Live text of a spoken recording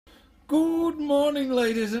Good morning,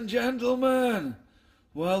 ladies and gentlemen.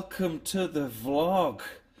 Welcome to the vlog.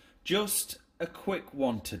 Just a quick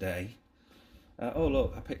one today. Oh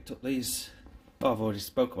look, I picked up these. Oh, I've already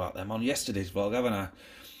spoke about them on yesterday's vlog, haven't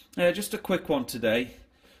I? Just a quick one today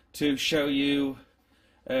to show you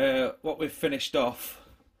what we've finished off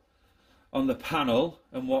on the panel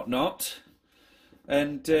and whatnot.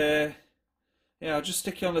 And yeah, I'll just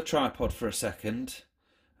stick you on the tripod for a second.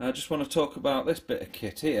 I just want to talk about this bit of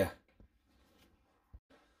kit here.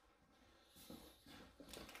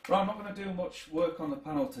 Right, I'm not going to do much work on the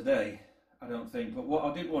panel today, I don't think, but what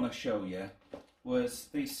I did want to show you was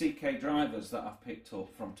these CK drivers that I've picked up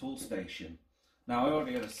from Toolstation. Now, I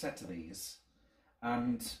already had a set of these,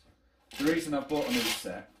 and the reason I've bought a new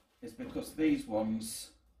set is because these ones,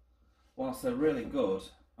 whilst they're really good,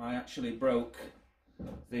 I actually broke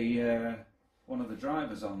the one of the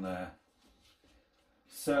drivers on there.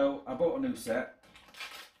 So I bought a new set,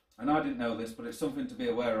 and I didn't know this, but it's something to be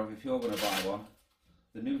aware of if you're going to buy one.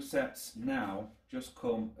 The new sets now just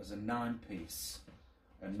come as a 9-piece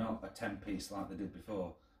and not a 10-piece like they did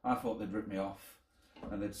before. I thought they'd rip me off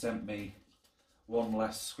and they'd sent me one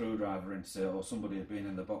less screwdriver insert, or somebody had been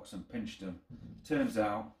in the box and pinched them. Turns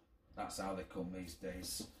out that's how they come these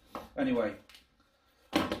days. Anyway,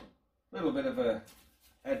 a little bit of a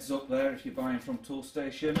heads up there if you're buying from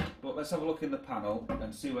Toolstation, but let's have a look in the panel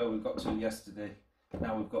and see where we got to yesterday.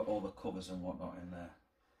 Now we've got all the covers and whatnot in there.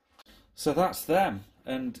 So that's them,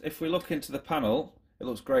 and if we look into the panel, it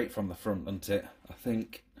looks great from the front, doesn't it? I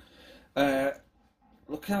think.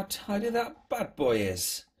 Look how tidy that bad boy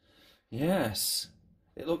is. Yes,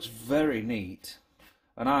 it looks very neat,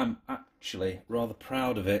 and I'm actually rather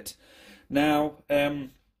proud of it. Now, the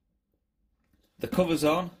cover's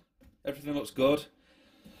on, everything looks good.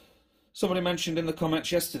 Somebody mentioned in the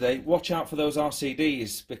comments yesterday, watch out for those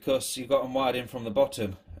RCDs because you got them wired in from the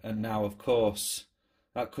bottom, and now of course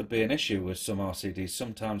that could be an issue with some RCDs.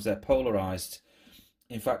 Sometimes they're polarised.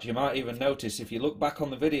 In fact, you might even notice if you look back on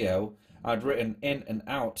the video, I'd written in and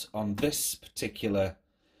out on this particular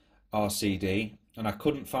RCD, and I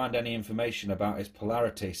couldn't find any information about its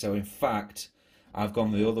polarity. So in fact, I've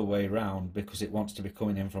gone the other way round because it wants to be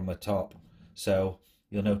coming in from the top. So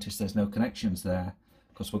you'll notice there's no connections there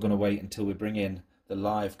because we're going to wait until we bring in the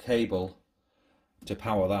live cable to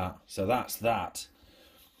power that. So that's that.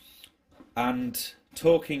 And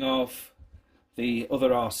talking of the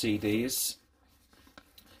other RCDs,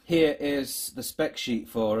 here is the spec sheet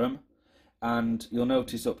for them, and you'll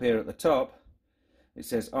notice up here at the top it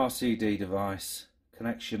says RCD device,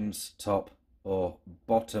 connections top or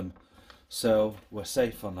bottom, so we're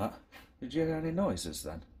safe on that. Did you hear any noises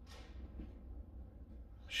then?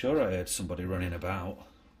 Sure, I heard somebody running about.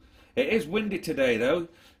 It is windy today though.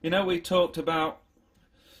 You know, we talked about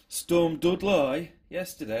Storm Dudley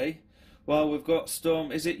yesterday. Well, we've got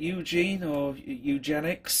Storm, is it Eugene or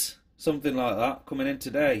Eugenics? Something like that coming in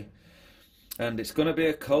today. And it's going to be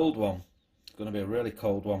a cold one. It's going to be a really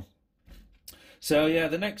cold one. So yeah,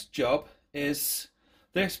 the next job is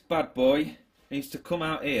this bad boy needs to come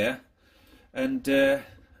out here and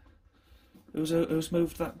who's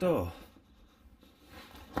moved that door?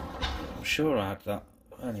 I'm sure I had that.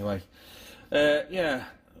 Anyway, yeah,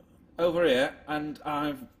 over here, and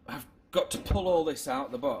I've got to pull all this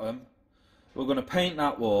out the bottom. We're going to paint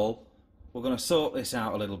that wall, we're going to sort this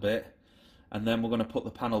out a little bit, and then we're going to put the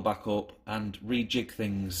panel back up and rejig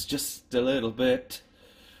things just a little bit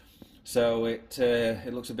so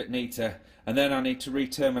it looks a bit neater. And then I need to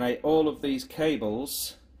re-terminate all of these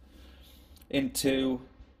cables into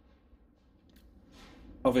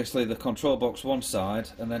obviously the control box one side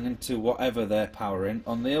and then into whatever they're powering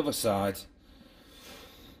on the other side.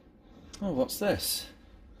 Oh, what's this?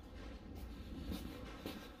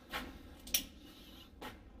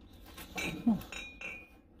 Oh.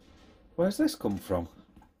 Where's this come from?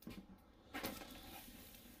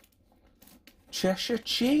 Cheshire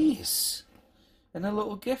cheese in a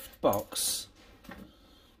little gift box.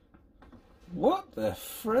 What the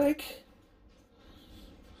frig?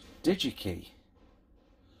 DigiKey.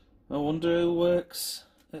 I wonder who works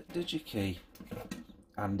at DigiKey.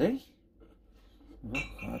 Andy? Well,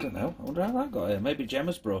 I don't know. I wonder how that got here. Maybe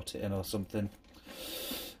Gemma's brought it in or something.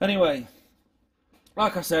 Anyway,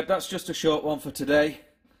 like I said, that's just a short one for today.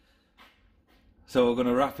 So we're going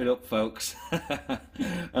to wrap it up, folks.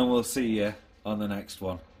 And we'll see you on the next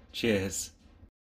one. Cheers.